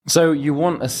So you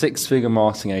want a six-figure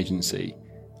marketing agency.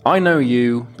 I know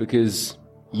you because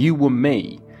you were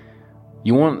me.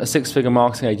 You want a six-figure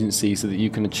marketing agency so that you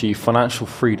can achieve financial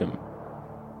freedom.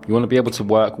 You want to be able to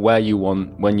work where you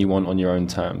want, when you want, on your own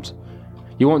terms.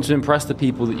 You want to impress the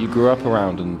people that you grew up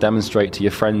around and demonstrate to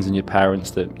your friends and your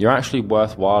parents that you're actually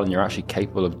worthwhile and you're actually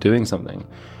capable of doing something.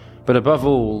 But above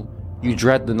all, you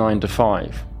dread the 9 to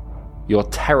 5. You're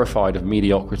terrified of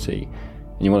mediocrity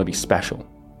and you want to be special.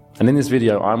 And in this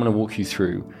video, I'm going to walk you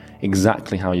through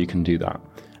exactly how you can do that.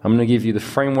 I'm going to give you the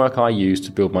framework I used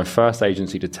to build my first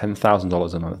agency to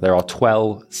 $10,000 a month. There are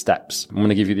 12 steps. I'm going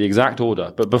to give you the exact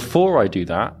order. But before I do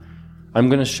that, I'm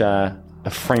going to share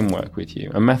a framework with you,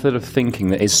 a method of thinking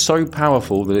that is so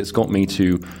powerful that it's got me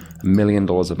to $1 million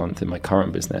a month in my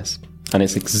current business. And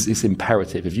it's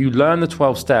imperative. If you learn the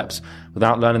 12 steps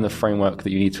without learning the framework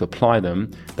that you need to apply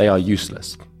them, they are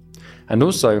useless. And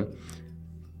also,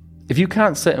 if you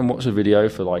can't sit and watch a video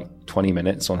for like 20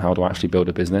 minutes on how to actually build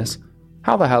a business,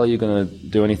 how the hell are you going to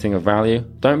do anything of value?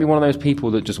 Don't be one of those people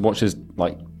that just watches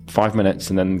like 5 minutes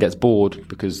and then gets bored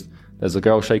because there's a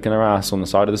girl shaking her ass on the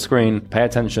side of the screen. Pay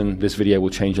attention. This video will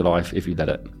change your life if you let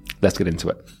it. Let's get into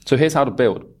it. So here's how to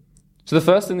build. So the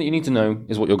first thing that you need to know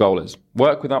is what your goal is.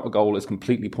 Work without a goal is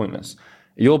completely pointless.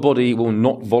 Your body will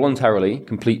not voluntarily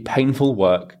complete painful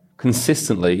work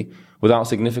consistently without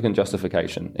significant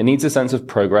justification. It needs a sense of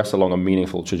progress along a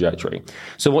meaningful trajectory.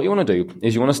 So what you want to do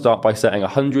is you want to start by setting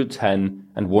 100, 10,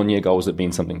 and 1 year goals that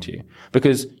mean something to you.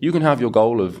 Because you can have your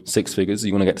goal of 6 figures.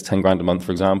 You want to get to 10 grand a month,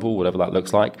 for example, whatever that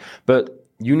looks like. But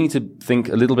you need to think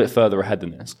a little bit further ahead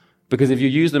than this. Because if you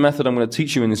use the method I'm going to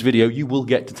teach you in this video, you will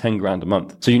get to 10 grand a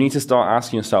month. So you need to start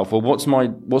asking yourself, well, what's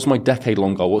my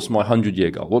decade-long goal? What's my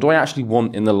 100-year goal? What do I actually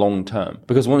want in the long term?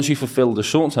 Because once you fulfill the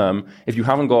short term, if you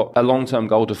haven't got a long-term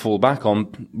goal to fall back on,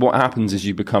 what happens is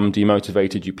you become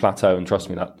demotivated, you plateau, and trust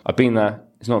me, that I've been there.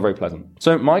 It's not very pleasant.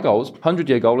 So my goals,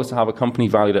 100-year goal is to have a company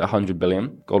valued at 100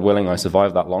 billion. God willing, I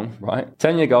survived that long, right?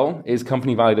 10-year goal is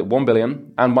company valued at 1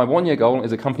 billion. And my 1 year goal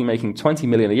is a company making 20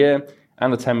 million a year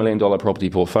and a $10 million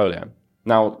property portfolio.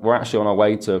 Now, we're actually on our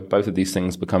way to both of these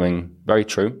things becoming very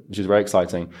true, which is very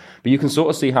exciting. But you can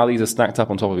sort of see how these are stacked up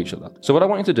on top of each other. So what I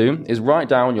want you to do is write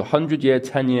down your 100-year,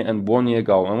 10-year, and 1 year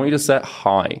goal. I want you to set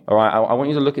high, all right? I want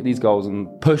you to look at these goals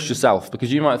and push yourself,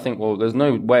 because you might think, well, there's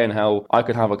no way in hell I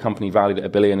could have a company valued at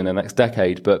 $1 billion in the next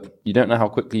decade, but you don't know how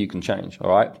quickly you can change, all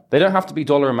right? They don't have to be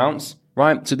dollar amounts.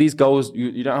 Right? So these goals,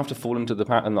 you don't have to fall into the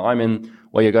pattern that I'm in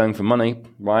where you're going for money,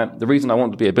 right? The reason I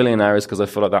want to be a billionaire is because I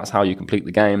feel like that's how you complete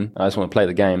the game. I just want to play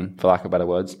the game, for lack of better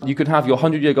words. You could have your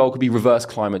 100-year goal could be reverse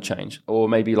climate change, or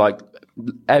maybe like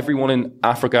everyone in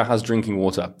Africa has drinking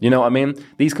water. You know what I mean?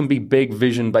 These can be big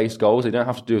vision-based goals. They don't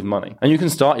have to do with money. And you can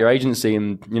start your agency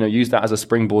and, use that as a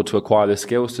springboard to acquire the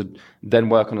skills to then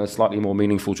work on a slightly more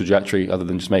meaningful trajectory other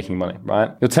than just making money,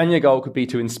 right? Your 10-year goal could be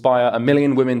to inspire 1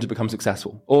 million women to become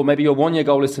successful. Or maybe your 1 year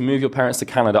goal is to move your parents to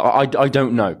Canada. I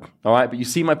don't know, all right? But you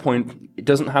see my point. It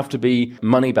doesn't have to be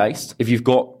money-based. If you've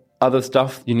got other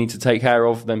stuff you need to take care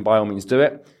of, then by all means do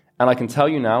it. And I can tell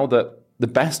you now that the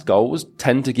best goals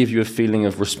tend to give you a feeling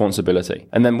of responsibility.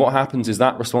 And then what happens is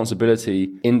that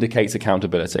responsibility indicates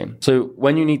accountability. So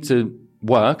when you need to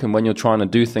work and when you're trying to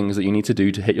do things that you need to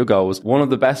do to hit your goals, one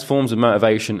of the best forms of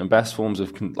motivation and best forms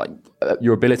of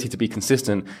your ability to be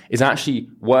consistent is actually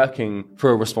working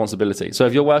for a responsibility. So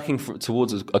if you're working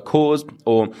towards a cause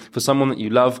or for someone that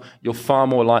you love, you're far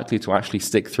more likely to actually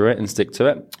stick through it and stick to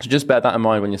it. So just bear that in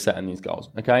mind when you're setting these goals,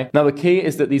 okay? Now the key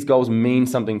is that these goals mean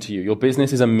something to you. Your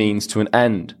business is a means to an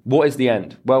end. What is the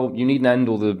end? Well, you need an end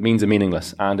or the means are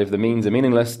meaningless. And if the means are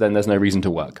meaningless, then there's no reason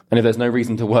to work. And if there's no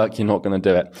reason to work, you're not going to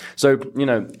do it. So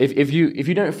if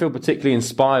you don't feel particularly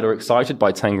inspired or excited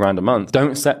by 10 grand a month,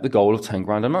 don't set the goal of 10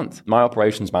 grand a month. My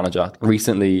operations manager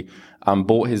recently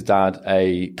bought his dad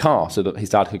a car so that his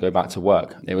dad could go back to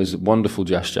work. It was a wonderful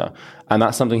gesture. And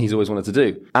that's something he's always wanted to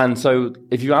do. And so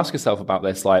if you ask yourself about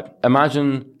this,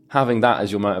 imagine having that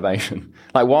as your motivation.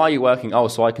 Why are you working? Oh,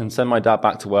 so I can send my dad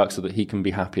back to work so that he can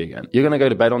be happy again. You're going to go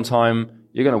to bed on time.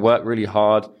 You're going to work really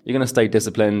hard. You're going to stay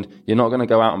disciplined. You're not going to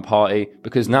go out and party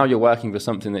because now you're working for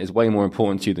something that is way more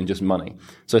important to you than just money.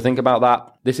 So think about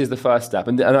that. This is the first step.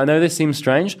 And I know this seems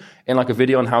strange in a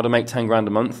video on how to make 10 grand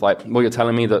a month. You're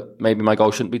telling me that maybe my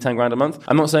goal shouldn't be 10 grand a month.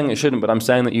 I'm not saying it shouldn't, but I'm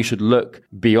saying that you should look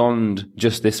beyond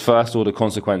just this first order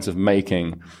consequence of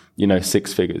making,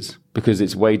 6 figures, because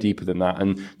it's way deeper than that.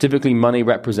 And typically money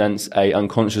represents a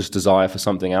unconscious desire for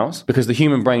something else because the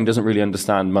human brain doesn't really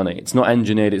understand money. It's not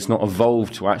engineered. It's not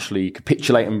evolved to actually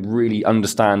capitulate and really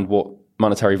understand what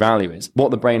monetary value is.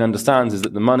 What the brain understands is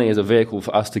that the money is a vehicle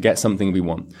for us to get something we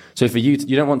want. So for you,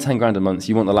 you don't want 10 grand a month,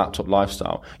 you want the laptop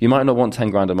lifestyle. You might not want 10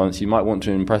 grand a month, you might want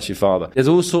to impress your father. There's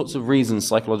all sorts of reasons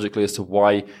psychologically as to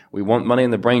why we want money,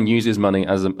 and the brain uses money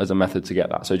as a method to get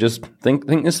that. So just think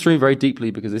this through very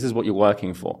deeply, because this is what you're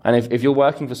working for. And if you're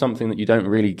working for something that you don't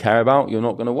really care about, you're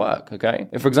not going to work, okay?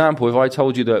 If, for example, if I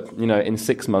told you that, in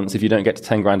 6 months, if you don't get to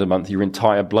 10 grand a month, your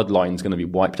entire bloodline is going to be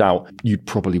wiped out, you'd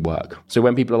probably work. So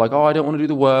when people are like, oh, I don't want to do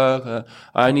the work,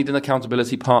 I need an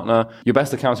accountability partner, your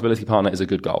best accountability partner is a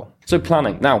good goal. So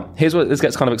planning. Now, here's where this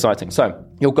gets kind of exciting. So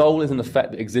your goal is an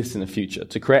effect that exists in the future.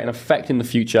 To create an effect in the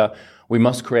future, we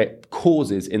must create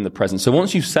causes in the present. So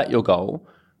once you've set your goal,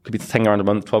 it could be 10 grand a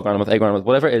month, 12 grand a month, 8 grand a month,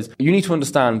 whatever it is, you need to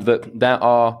understand that there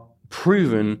are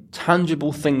proven,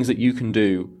 tangible things that you can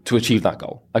do to achieve that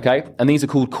goal, okay? And these are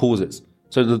called causes.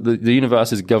 So the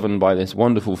universe is governed by this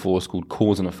wonderful force called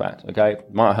cause and effect, okay?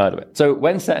 You might have heard of it. So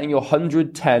when setting your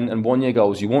 100, 10, and 1 year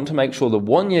goals, you want to make sure the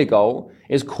 1 year goal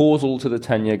is causal to the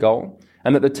 10 year goal,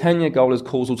 and that the 10 year goal is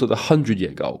causal to the 100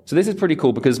 year goal. So this is pretty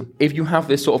cool, because if you have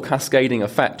this sort of cascading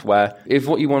effect where if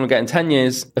what you want to get in 10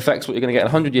 years affects what you're going to get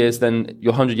in 100 years, then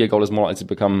your 100 year goal is more likely to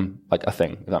become like a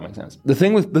thing, if that makes sense. The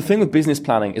thing with business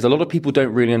planning is a lot of people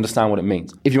don't really understand what it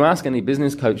means. If you ask any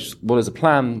business coach what is a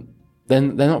plan,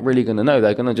 then they're not really going to know.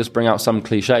 They're going to just bring out some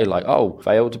cliche like, oh,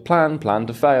 fail to plan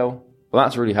to fail. Well,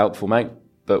 that's really helpful, mate.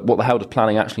 But what the hell does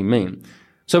planning actually mean?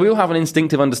 So we all have an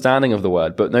instinctive understanding of the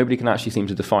word, but nobody can actually seem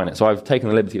to define it. So I've taken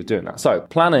the liberty of doing that. So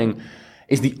planning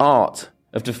is the art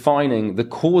of defining the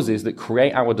causes that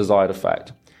create our desired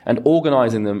effect and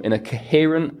organizing them in a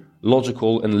coherent,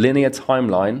 logical, and linear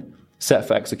timeline set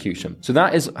for execution. So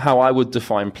that is how I would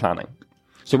define planning.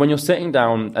 So when you're sitting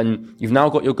down and you've now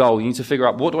got your goal, you need to figure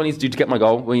out, what do I need to do to get my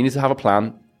goal? Well, you need to have a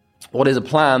plan. What is a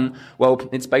plan? Well,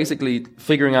 it's basically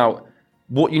figuring out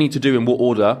what you need to do in what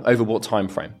order over what time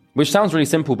frame, which sounds really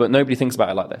simple, but nobody thinks about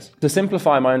it like this. To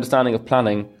simplify my understanding of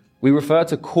planning, we refer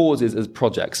to causes as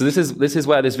projects. So this is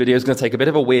where this video is going to take a bit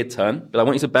of a weird turn, but I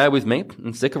want you to bear with me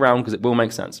and stick around because it will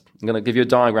make sense. I'm going to give you a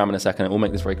diagram in a second. It will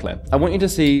make this very clear. I want you to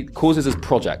see causes as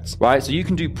projects, right? So you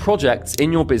can do projects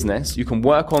in your business. You can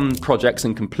work on projects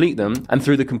and complete them. And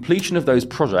through the completion of those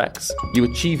projects, you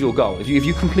achieve your goal. If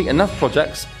you complete enough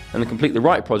projects and complete the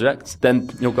right projects, then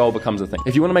your goal becomes a thing.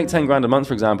 If you want to make 10 grand a month,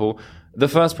 for example, the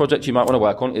first project you might want to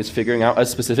work on is figuring out a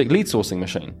specific lead sourcing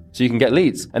machine so you can get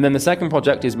leads. And then the second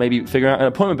project is maybe figuring out an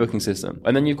appointment booking system.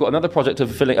 And then you've got another project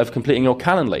of completing your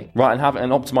Calendly, right?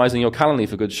 And optimizing your Calendly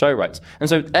for good show rates. And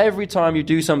so every time you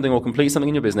do something or complete something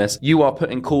in your business, you are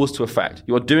putting cause to effect.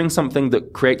 You are doing something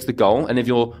that creates the goal. And if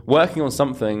you're working on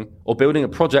something or building a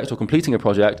project or completing a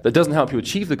project that doesn't help you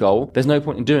achieve the goal, there's no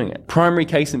point in doing it. Primary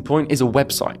case in point is a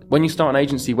website. When you start an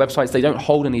agency, websites, they don't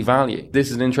hold any value. This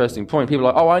is an interesting point. People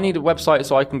are like, oh, I need a website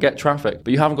so I can get traffic.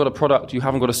 But you haven't got a product, you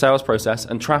haven't got a sales process,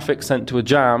 and traffic sent to a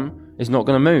jam is not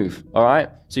going to move, all right?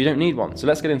 So you don't need one. So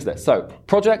let's get into this. So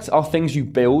projects are things you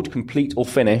build, complete, or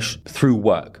finish through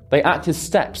work. They act as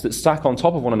steps that stack on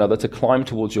top of one another to climb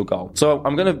towards your goal. So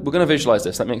we're going to visualize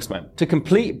this. Let me explain. To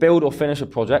complete, build, or finish a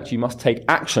project, you must take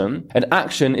action, and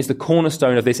action is the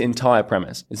cornerstone of this entire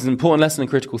premise. It's an important lesson in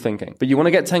critical thinking. But you want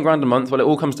to get 10 grand a month? Well, it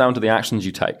all comes down to the actions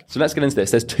you take. So let's get into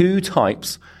this. There's two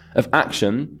types of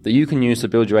action that you can use to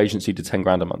build your agency to 10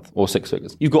 grand a month or 6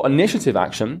 figures. You've got initiative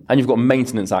action and you've got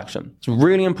maintenance action. It's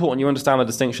really important you understand the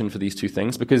distinction for these two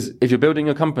things, because if you're building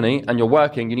a company and you're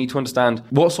working, you need to understand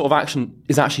what sort of action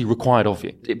is actually required of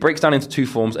you. It breaks down into two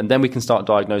forms, and then we can start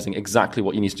diagnosing exactly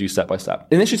what you need to do step by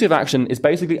step. Initiative action is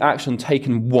basically action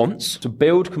taken once to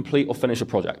build, complete, or finish a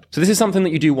project. So this is something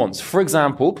that you do once. For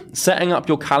example, setting up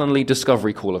your Calendly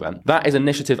discovery call event. That is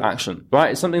initiative action,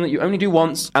 right? It's something that you only do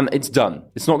once and it's done.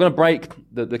 It's not going to break.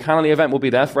 The Calendly event will be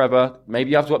there forever.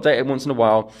 Maybe you have to update it once in a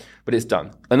while, but it's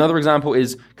done. Another example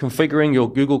is configuring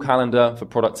your Google Calendar for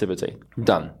productivity.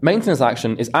 Done. Maintenance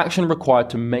action is action required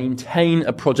to maintain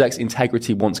a project's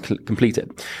integrity once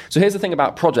completed. So here's the thing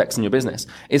about projects in your business,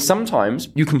 is sometimes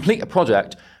you complete a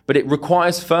project, but it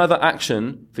requires further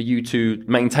action for you to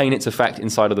maintain its effect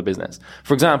inside of the business.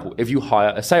 For example, if you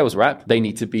hire a sales rep, they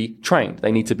need to be trained,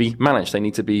 they need to be managed, they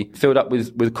need to be filled up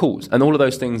with calls, and all of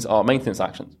those things are maintenance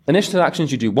actions. Initiative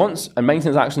actions you do once, and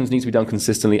maintenance actions need to be done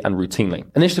consistently and routinely.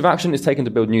 Initiative action is taken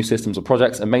to build new systems or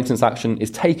projects, and maintenance action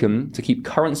is taken to keep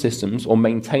current systems or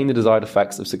maintain the desired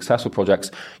effects of successful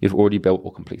projects you've already built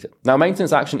or completed. Now,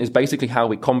 maintenance action is basically how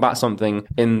we combat something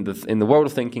in the world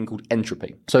of thinking called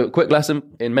entropy. So, quick lesson,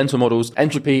 in mental models,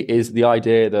 entropy is the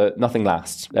idea that nothing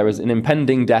lasts. There is an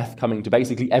impending death coming to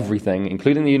basically everything,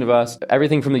 including the universe.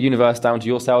 Everything from the universe down to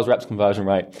your sales reps conversion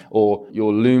rate or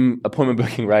your Loom appointment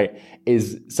booking rate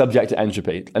is subject to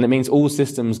entropy. And it means all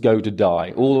systems go to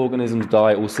die. All organisms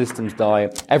die, all systems die,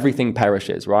 everything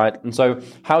perishes, right? And so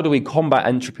how do we combat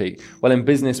entropy? Well, in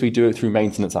business, we do it through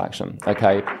maintenance action,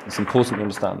 okay? It's important to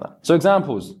understand that. So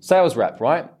examples, sales rep,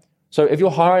 right? So if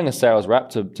you're hiring a sales rep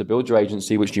to build your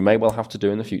agency, which you may well have to do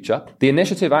in the future, the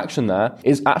initiative action there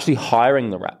is actually hiring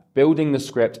the rep, building the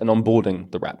script and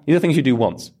onboarding the rep. These are things you do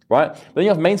once, right? But then you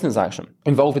have maintenance action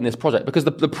involved in this project because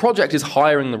the project is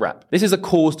hiring the rep. This is a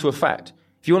cause to effect.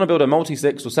 If you want to build a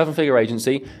multi-6 or 7-figure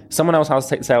agency, someone else has to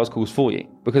take the sales calls for you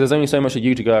because there's only so much of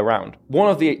you to go around. One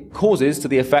of the causes to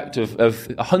the effect of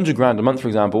 100 grand a month, for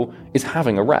example, is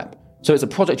having a rep. So it's a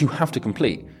project you have to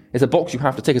complete. It's a box you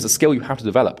have to tick. It's a skill you have to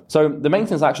develop. So the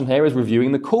maintenance action here is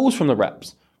reviewing the calls from the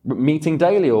reps, meeting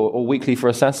daily or weekly for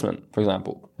assessment, for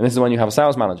example. And this is when you have a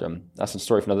sales manager. That's a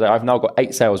story for another day. I've now got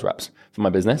 8 sales reps for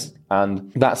my business.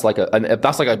 And that's like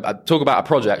talk about a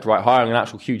project, right? Hiring an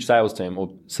actual huge sales team,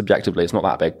 or subjectively, it's not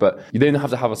that big, but you then have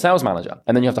to have a sales manager,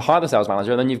 and then you have to hire the sales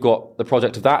manager, and then you've got the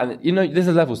project of that. And there's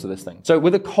levels to this thing. So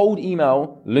with a cold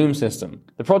email Loom system,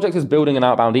 the project is building an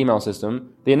outbound email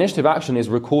system. The initiative action is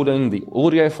recording the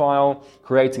audio file,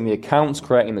 creating the accounts,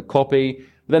 creating the copy.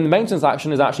 Then the maintenance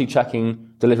action is actually checking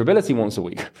deliverability once a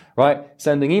week, right?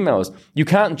 Sending emails. You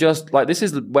can't just, this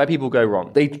is where people go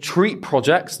wrong. They treat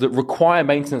projects that require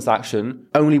maintenance action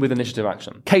only with initiative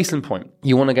action. Case in point,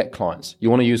 you want to get clients. You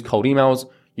want to use cold emails.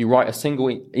 You write a single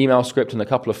email script and a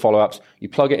couple of follow-ups. You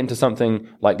plug it into something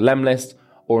like Lemlist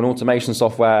or an automation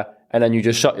software, and then you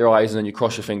just shut your eyes and then you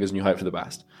cross your fingers and you hope for the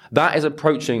best. That is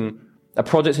approaching a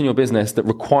project in your business that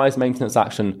requires maintenance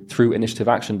action through initiative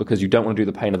action because you don't want to do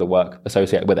the pain of the work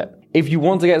associated with it. If you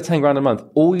want to get to 10 grand a month,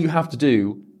 all you have to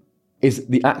do is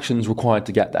the actions required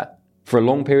to get there for a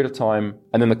long period of time,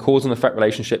 and then the cause and effect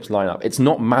relationships line up. It's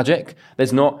not magic.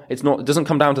 It doesn't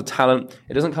come down to talent.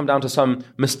 It doesn't come down to some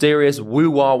mysterious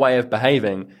woo-wah way of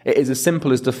behaving. It is as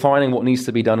simple as defining what needs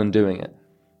to be done and doing it.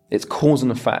 It's cause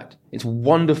and effect. It's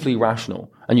wonderfully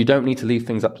rational, and you don't need to leave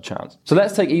things up to chance. So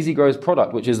let's take Easy Grow's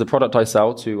product, which is the product I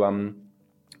sell to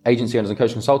agency owners and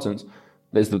coach consultants.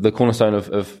 There's the cornerstone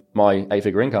of my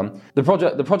 8-figure income. The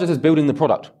project is building the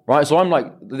product, right? So I'm like,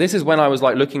 this is when I was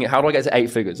looking at how do I get to 8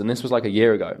 figures? And this was a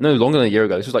year ago. No, longer than a year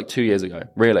ago. This was 2 years ago,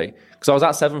 really. Because I was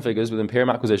at 7 figures with Imperium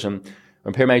Acquisition,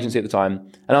 Imperium Agency at the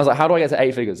time. And I was like, how do I get to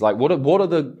 8 figures? What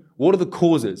are the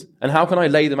causes? And how can I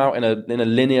lay them out in a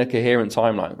linear, coherent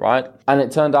timeline, right? And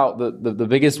it turned out that the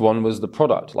biggest one was the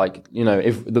product.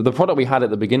 If the product we had at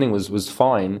the beginning was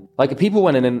fine, people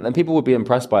went in and people would be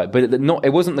impressed by it, but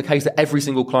it wasn't the case that every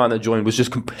single client that joined was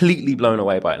just completely blown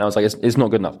away by it. And I was like, it's not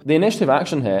good enough. The initiative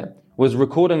action here was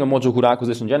recording a module called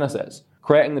Acquisition Genesis,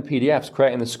 creating the PDFs,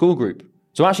 creating the school group.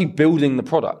 So actually building the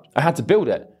product. I had to build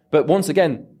it. But once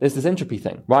again, there's this entropy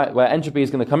thing, right? Where entropy is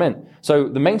going to come in. So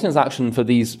the maintenance action for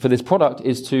this product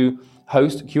is to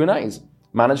host Q&As,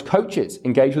 manage coaches,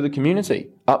 engage with the community,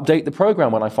 update the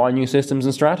program when I find new systems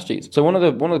and strategies. So one of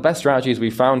the best strategies we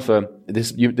found for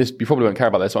this, you probably won't care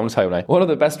about this, so I'm going to tell you now. One of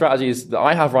the best strategies that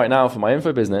I have right now for my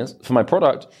info business, for my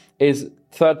product, is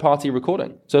third-party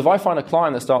recording. So if I find a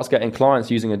client that starts getting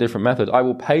clients using a different method, I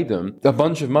will pay them a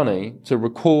bunch of money to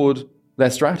record their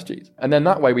strategies. And then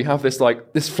that way we have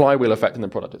this flywheel effect in the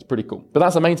product. It's pretty cool. But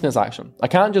that's a maintenance action. I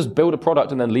can't just build a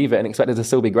product and then leave it and expect it to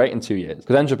still be great in 2 years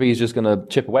because entropy is just going to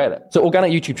chip away at it. So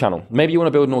organic YouTube channel. Maybe you want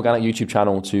to build an organic YouTube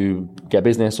channel to get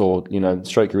business or,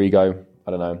 stroke your ego. I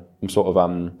don't know. I'm sort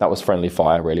of, that was friendly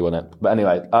fire really, wasn't it? But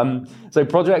anyway, so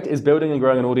project is building and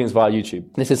growing an audience via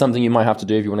YouTube. This is something you might have to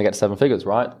do if you want to get to 7 figures,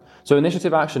 right? So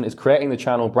initiative action is creating the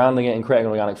channel, branding it, and creating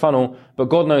an organic funnel. But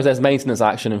God knows there's maintenance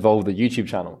action involved with the YouTube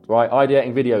channel, right?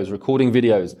 Ideating videos, recording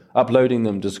videos, uploading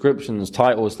them, descriptions,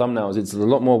 titles, thumbnails. It's a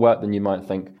lot more work than you might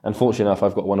think. And fortunately enough,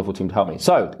 I've got a wonderful team to help me.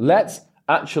 So let's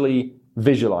actually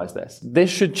visualize this. This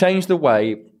should change the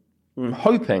way, I'm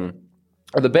hoping,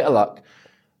 with a bit of luck,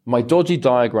 my dodgy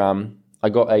diagram. I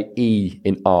got a E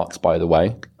in arts, by the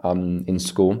way, in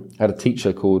school. I had a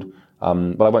teacher called,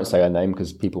 but I won't say her name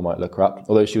because people might look her up,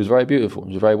 although she was very beautiful. She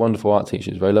was a very wonderful art teacher.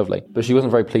 She was very lovely. But she wasn't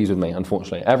very pleased with me,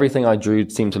 unfortunately. Everything I drew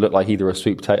seemed to look like either a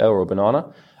sweet potato or a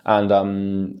banana.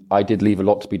 And I did leave a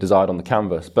lot to be desired on the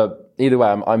canvas. But either way,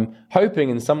 I'm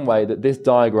hoping in some way that this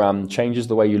diagram changes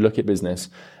the way you look at business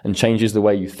and changes the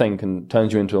way you think and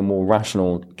turns you into a more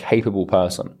rational, capable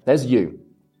person. There's you.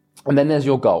 And then there's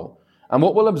your goal. And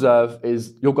what we'll observe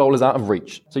is your goal is out of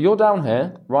reach. So you're down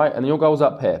here, right? And your goal's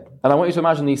up here. And I want you to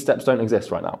imagine these steps don't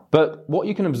exist right now. But what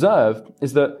you can observe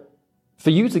is that For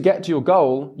you to get to your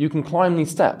goal, you can climb these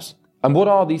steps. And what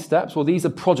are these steps? Well, these are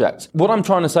projects. What I'm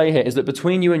trying to say here is that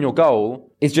between you and your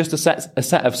goal is just a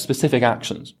set of specific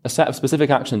actions.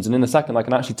 And in a second, I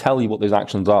can actually tell you what those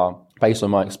actions are based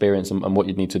on my experience and what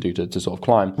you need to do to sort of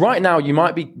climb. Right now, you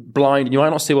might be blind and you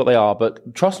might not see what they are,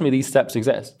 but trust me, these steps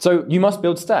exist. So you must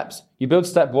build steps. You build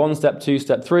step 1, step 2,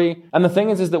 step 3. And the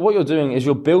thing is that what you're doing is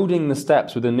you're building the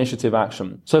steps with initiative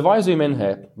action. So if I zoom in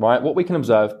here, right, what we can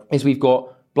observe is we've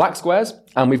got black squares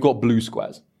and we've got blue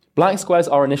squares. Black squares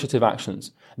are initiative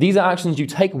actions. These are actions you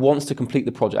take once to complete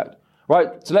the project,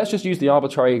 right? So let's just use the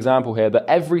arbitrary example here that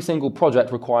every single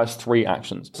project requires 3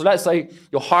 actions. So let's say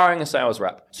you're hiring a sales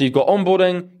rep. So you've got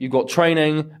onboarding, you've got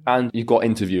training, and you've got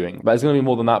interviewing. But there's going to be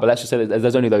more than that, but let's just say that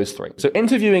there's only those 3. So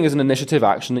interviewing is an initiative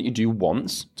action that you do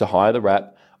once to hire the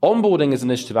rep. Onboarding is an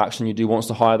initiative action you do once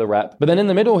to hire the rep. But then in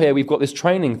the middle here, we've got this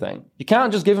training thing. You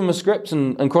can't just give them a script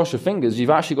and cross your fingers. You've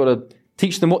actually got to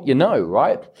teach them what you know,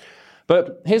 right?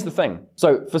 But here's the thing.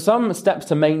 So for some steps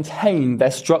to maintain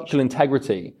their structural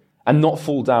integrity and not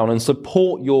fall down and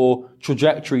support your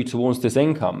trajectory towards this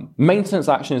income, maintenance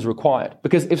action is required.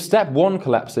 Because if step 1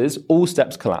 collapses, all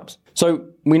steps collapse. So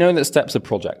we know that steps are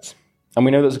projects. And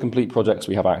we know that as complete projects,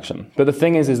 we have action. But the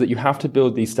thing is that you have to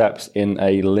build these steps in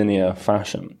a linear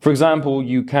fashion. For example,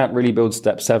 you can't really build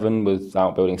step 7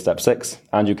 without building step 6,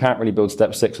 and you can't really build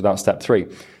step 6 without step 3.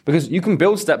 Because you can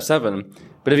build step 7,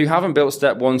 but if you haven't built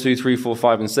step 1, 2, 3, 4,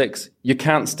 5, and 6, you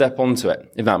can't step onto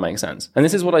it, if that makes sense. And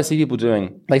this is what I see people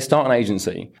doing. They start an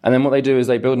agency, and then what they do is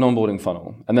they build an onboarding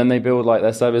funnel, and then they build like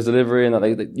their service delivery, and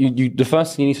the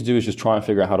first thing you need to do is just try and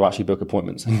figure out how to actually book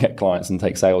appointments and get clients and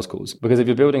take sales calls. Because if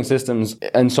you're building systems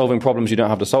and solving problems you don't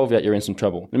have to solve yet, you're in some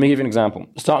trouble. Let me give you an example.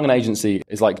 Starting an agency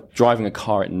is like driving a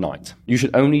car at night. You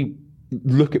should only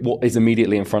look at what is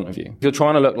immediately in front of you. If you're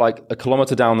trying to look like a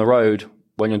kilometer down the road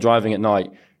when you're driving at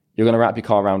night, you're going to wrap your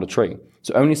car around a tree.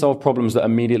 So only solve problems that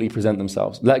immediately present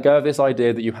themselves. Let go of this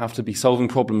idea that you have to be solving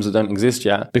problems that don't exist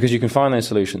yet, because you can find those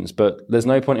solutions. But there's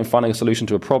no point in finding a solution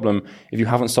to a problem if you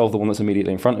haven't solved the one that's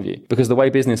immediately in front of you. Because the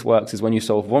way business works is when you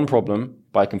solve one problem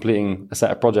by completing a set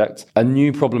of projects, a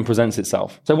new problem presents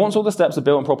itself. So once all the steps are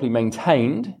built and properly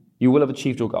maintained, you will have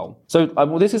achieved your goal. So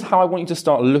this is how I want you to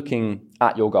start looking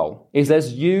at your goal. Is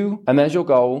there's you and there's your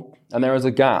goal and there is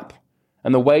a gap.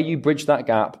 And the way you bridge that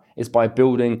gap is by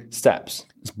building steps.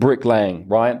 It's bricklaying,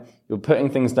 right? You're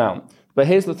putting things down. But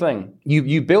here's the thing.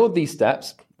 You build these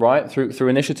steps, right, through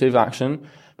initiative action,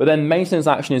 but then maintenance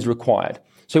action is required.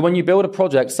 So when you build a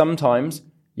project, sometimes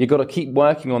you've got to keep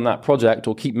working on that project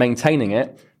or keep maintaining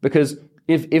it, because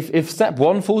if step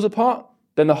 1 falls apart,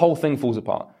 then the whole thing falls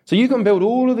apart. So you can build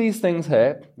all of these things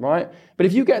here, right? But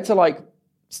if you get to like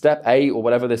step 8 or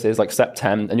whatever this is, like step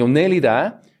 10, and you're nearly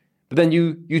there, but then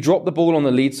you drop the ball on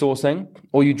the lead sourcing,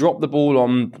 or you drop the ball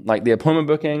on like the appointment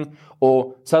booking,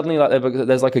 or suddenly like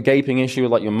there's like a gaping issue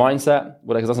with like your mindset,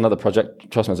 because that's another project.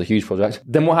 Trust me, it's a huge project.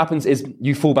 Then what happens is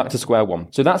you fall back to square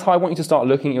one. So that's how I want you to start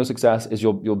looking at your success: is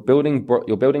you're building bricks,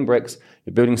 you're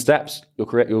building steps,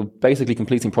 you're basically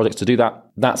completing projects to do that.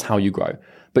 That's how you grow.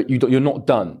 But you're not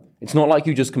done. It's not like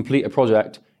you just complete a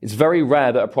project. It's very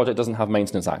rare that a project doesn't have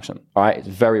maintenance action. All right, it's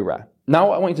very rare. Now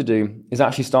what I want you to do is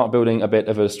actually start building a bit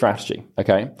of a strategy,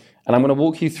 okay? And I'm going to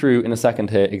walk you through in a second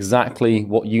here exactly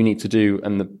what you need to do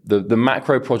and the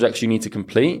macro projects you need to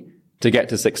complete to get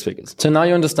to 6 figures. So now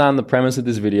you understand the premise of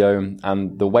this video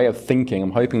and the way of thinking.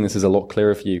 I'm hoping this is a lot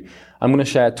clearer for you. I'm going to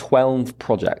share 12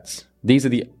 projects. These are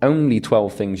the only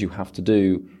 12 things you have to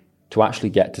do to actually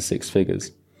get to 6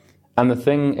 figures. And the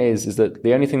thing is that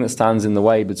the only thing that stands in the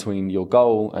way between your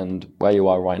goal and where you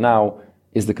are right now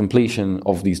is the completion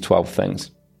of these 12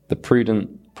 things. The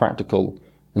prudent, practical,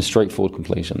 and straightforward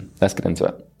completion. Let's get into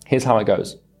it. Here's how it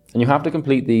goes. And you have to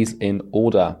complete these in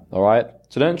order, all right?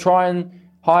 So don't try and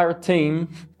hire a team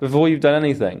before you've done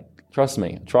anything. Trust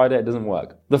me, I tried it, it doesn't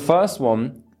work. The first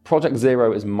one, Project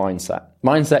 0, is mindset.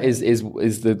 Mindset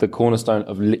is the cornerstone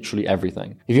of literally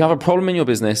everything. If you have a problem in your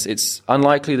business, it's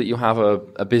unlikely that you have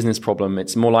a business problem.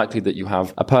 It's more likely that you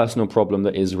have a personal problem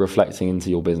that is reflecting into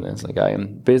your business, okay?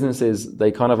 And businesses, they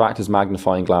kind of act as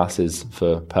magnifying glasses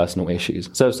for personal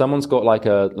issues. So if someone's got like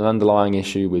an underlying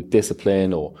issue with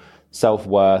discipline or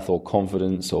self-worth or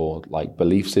confidence or like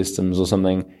belief systems or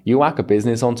something, you whack a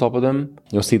business on top of them,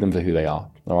 you'll see them for who they are,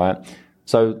 all right?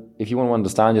 So if you want to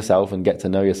understand yourself and get to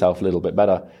know yourself a little bit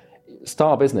better,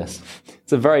 start a business.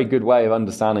 It's a very good way of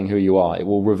understanding who you are. It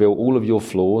will reveal all of your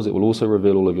flaws. It will also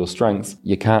reveal all of your strengths.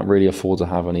 You can't really afford to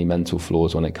have any mental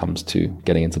flaws when it comes to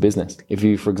getting into business. If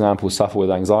you, for example, suffer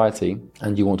with anxiety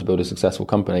and you want to build a successful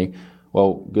company,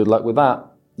 well, good luck with that.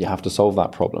 You have to solve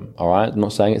that problem, all right? I'm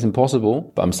not saying it's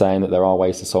impossible, but I'm saying that there are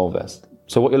ways to solve this.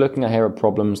 So what you're looking at here are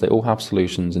problems. They all have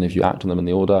solutions. And if you act on them in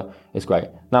the order, it's great.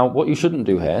 Now, what you shouldn't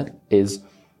do here is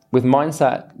with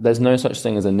mindset, there's no such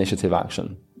thing as initiative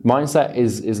action. Mindset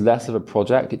is less of a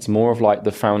project. It's more of like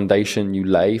the foundation you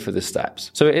lay for the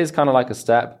steps. So it is kind of like a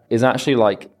step is actually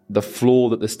like the floor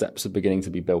that the steps are beginning to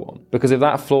be built on. Because if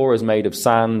that floor is made of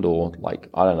sand or like,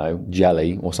 I don't know,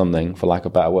 jelly or something, for lack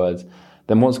of better words,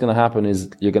 then what's going to happen is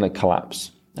you're going to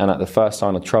collapse. And at the first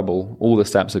sign of trouble, all the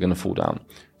steps are going to fall down.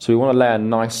 So we want to lay a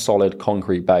nice, solid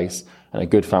concrete base and a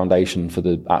good foundation for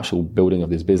the actual building of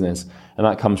this business. And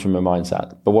that comes from your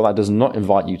mindset. But what that does not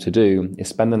invite you to do is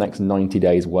spend the next 90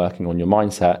 days working on your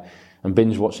mindset and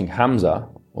binge watching Hamza,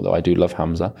 although I do love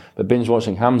Hamza, but binge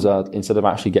watching Hamza instead of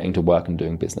actually getting to work and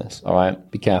doing business. All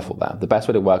right? Be careful there. The best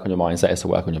way to work on your mindset is to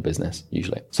work on your business,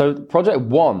 usually. So project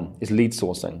 1 is lead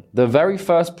sourcing. The very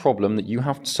first problem that you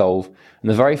have to solve and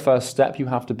the very first step you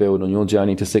have to build on your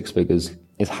journey to 6 figures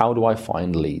is how do I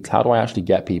find leads? How do I actually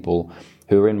get people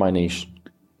who are in my niche,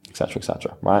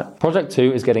 etc., right? Project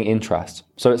 2 is getting interest.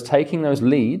 So it's taking those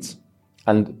leads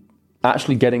and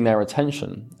actually getting their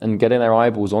attention and getting their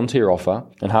eyeballs onto your offer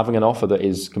and having an offer that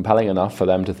is compelling enough for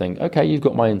them to think, okay, you've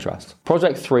got my interest.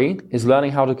 Project 3 is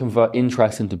learning how to convert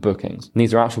interest into bookings. And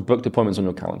these are actual booked appointments on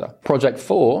your calendar. Project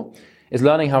 4 is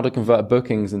learning how to convert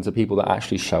bookings into people that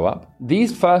actually show up.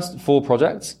 These first 4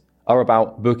 projects are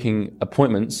about booking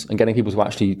appointments and getting people to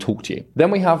actually talk to you. Then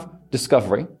we have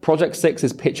discovery. Project 6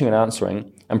 is pitching and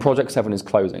answering, and project 7 is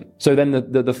closing. So then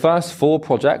the first 4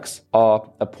 projects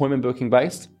are appointment booking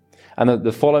based, and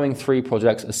the following 3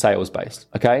 projects are sales based.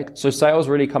 Okay, so sales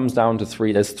really comes down to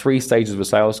 3. There's 3 stages of a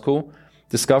sales call.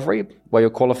 Discovery, where you're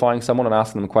qualifying someone and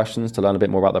asking them questions to learn a bit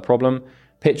more about their problem.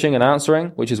 Pitching and answering,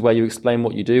 which is where you explain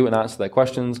what you do and answer their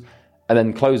questions. And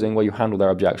then closing, where you handle their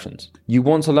objections. You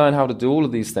want to learn how to do all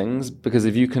of these things because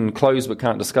if you can close but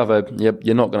can't discover,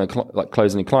 you're not going to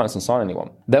close any clients and sign anyone.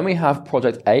 Then we have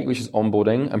project 8, which is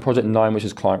onboarding, and project 9, which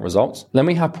is client results. Then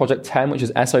we have project 10, which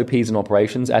is SOPs and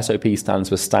operations. SOP stands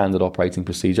for standard operating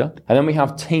procedure. And then we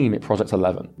have team at project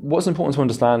 11. What's important to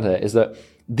understand here is that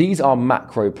these are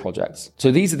macro projects. So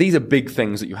these are big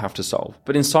things that you have to solve.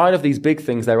 But inside of these big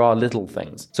things, there are little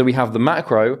things. So we have the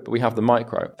macro, but we have the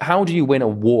micro. How do you win a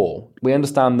war? We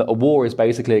understand that a war is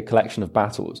basically a collection of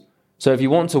battles. So if you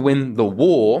want to win the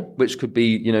war, which could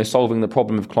be, solving the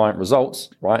problem of client results,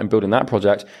 right, and building that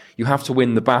project, you have to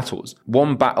win the battles.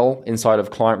 One battle inside of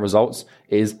client results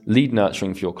is lead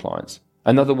nurturing for your clients.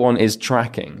 Another one is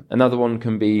tracking. Another one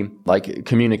can be like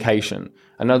communication.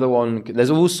 Another one,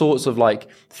 there's all sorts of like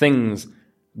things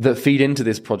that feed into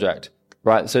this project,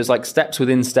 right? So it's like steps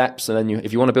within steps. And then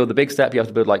if you want to build the big step, you have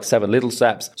to build like 7 little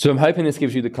steps. So I'm hoping this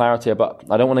gives you the clarity, but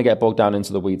I don't want to get bogged down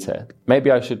into the weeds here.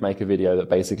 Maybe I should make a video that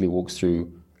basically walks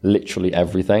through literally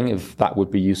everything. If that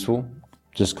would be useful,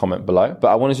 just comment below. But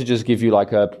I wanted to just give you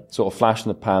like a sort of flash in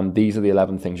the pan. These are the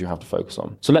 11 things you have to focus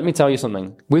on. So let me tell you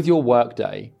something. With your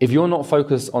workday, if you're not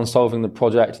focused on solving the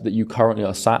project that you currently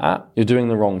are sat at, you're doing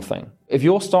the wrong thing. If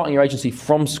you're starting your agency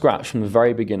from scratch from the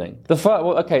very beginning, the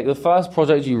first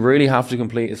project you really have to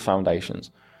complete is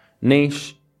foundations.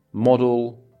 Niche,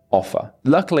 model, offer.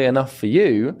 Luckily enough for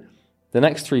you, the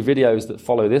next 3 videos that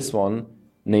follow this one,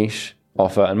 niche,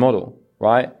 offer, and model,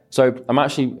 right? So I'm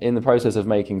actually in the process of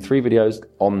making 3 videos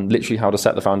on literally how to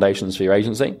set the foundations for your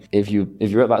agency. If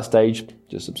you're at that stage,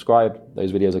 just subscribe.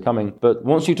 Those videos are coming. But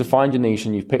once you've defined your niche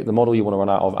and you've picked the model you want to run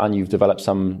out of and you've developed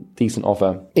some decent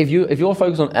offer, if you're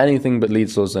focused on anything but lead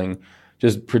sourcing,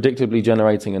 just predictably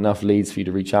generating enough leads for you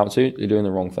to reach out to, you're doing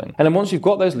the wrong thing. And then once you've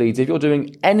got those leads, if you're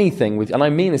doing anything with, and I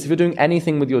mean this, if you're doing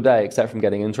anything with your day except from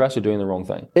getting interest, you're doing the wrong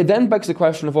thing. It then begs the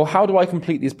question of, well, how do I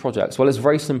complete these projects? Well, it's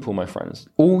very simple, my friends.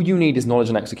 All you need is knowledge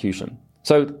and execution.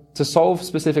 So to solve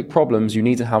specific problems, you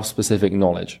need to have specific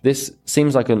knowledge. This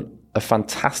seems like a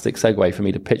fantastic segue for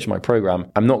me to pitch my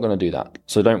program. I'm not going to do that,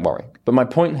 so don't worry. But my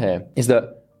point here is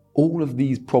that all of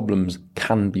these problems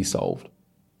can be solved.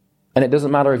 And it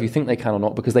doesn't matter if you think they can or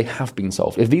not, because they have been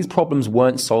solved. If these problems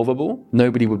weren't solvable,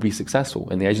 nobody would be successful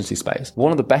in the agency space.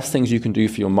 One of the best things you can do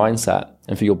for your mindset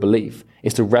and for your belief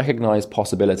is to recognize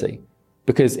possibility.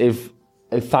 Because if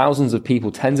thousands of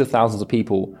people, tens of thousands of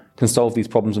people can solve these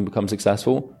problems and become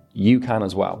successful, you can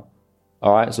as well.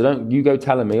 All right, so don't you go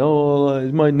telling me, oh,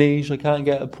 it's my niche, I can't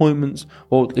get appointments.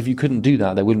 Well, if you couldn't do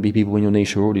that, there wouldn't be people in your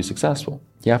niche who are already successful.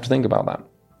 You have to think about that.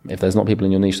 If there's not people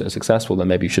in your niche that are successful, then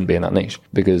maybe you shouldn't be in that niche,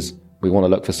 because we want to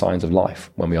look for signs of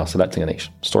life when we are selecting a niche.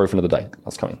 Story for another day,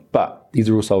 that's coming. But these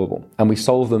are all solvable, and we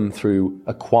solve them through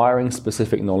acquiring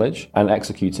specific knowledge and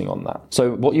executing on that.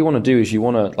 So what you want to do is you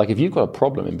want to, like if you've got a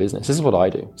problem in business, this is what I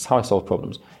do. It's how I solve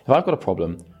problems. If I've got a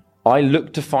problem, I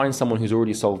look to find someone who's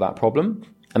already solved that problem,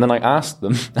 and then I ask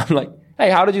them, I'm like, hey,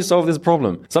 how did you solve this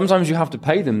problem? Sometimes you have to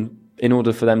pay them in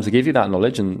order for them to give you that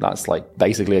knowledge, and that's like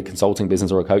basically a consulting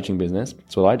business or a coaching business.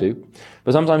 That's what I do.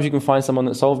 But sometimes you can find someone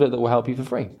that solved it that will help you for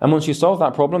free. And once you solve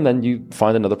that problem, then you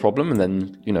find another problem, and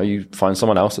then you find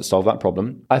someone else that solved that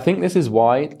problem. I think this is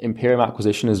why Imperium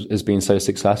Acquisition has been so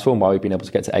successful, and why we've been able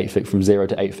to get to from 0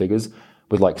 to 8 figures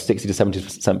with like 60 to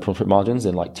 70% profit margins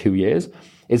in like 2 years.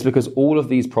 Is because all of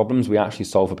these problems we actually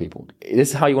solve for people. This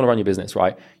is how you want to run your business,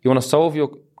 right? You want to solve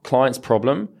your client's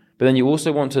problem, but then you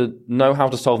also want to know how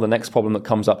to solve the next problem that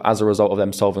comes up as a result of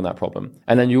them solving that problem.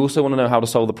 And then you also want to know how to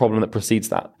solve the problem that precedes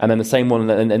that. And then the same one,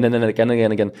 and then again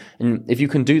and again. And if you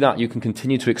can do that, you can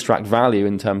continue to extract value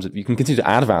in terms of, you can continue to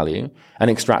add value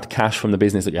and extract cash from the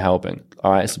business that you're helping.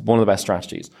 All right, it's one of the best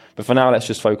strategies. But for now, let's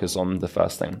just focus on the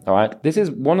first thing. All right, this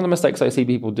is one of the mistakes I see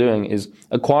people doing, is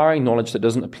acquiring knowledge that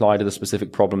doesn't apply to the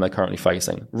specific problem they're currently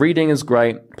facing. Reading is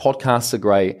great. Podcasts are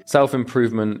great.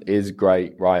 Self-improvement is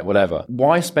great, right? Whatever.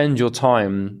 Why spend your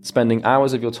time spending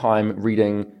hours of your time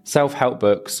reading self-help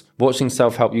books, watching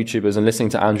self-help YouTubers, and listening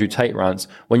to Andrew Tate rants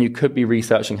when you could be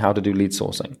researching how to do lead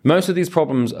sourcing? Most of these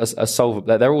problems are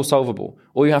solvable. They're all solvable.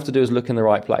 All you have to do is look in the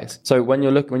right place. So when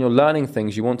you're learning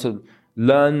things, you want to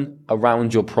learn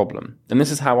around your problem. And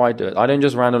this is how I do it. I don't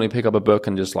just randomly pick up a book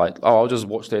and just like, oh, I'll just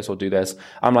watch this or do this.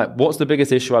 I'm like, what's the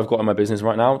biggest issue I've got in my business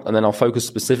right now? And then I'll focus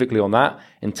specifically on that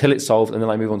until it's solved, and then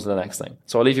I move on to the next thing.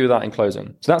 So I'll leave you with that in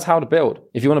closing. So that's how to build.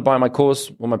 If you want to buy my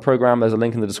course or my program, there's a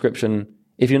link in the description.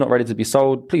 If you're not ready to be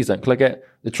sold, please don't click it.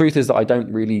 The truth is that I don't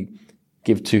really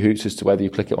give two hoots as to whether you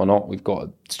click it or not. We've got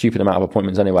a stupid amount of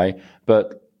appointments anyway.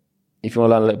 But if you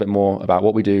want to learn a little bit more about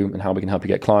what we do and how we can help you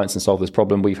get clients and solve this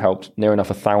problem, we've helped near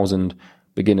enough 1,000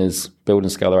 beginners build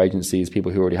and scale their agencies.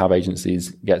 People who already have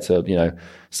agencies get to,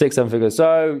 6-7 figures.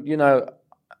 So,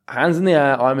 hands in the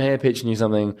air, I'm here pitching you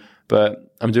something,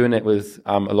 but I'm doing it with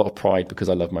a lot of pride because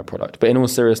I love my product. But in all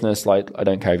seriousness, I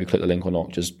don't care if you click the link or not.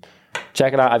 Just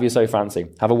check it out if you're so fancy.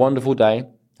 Have a wonderful day,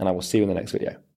 and I will see you in the next video.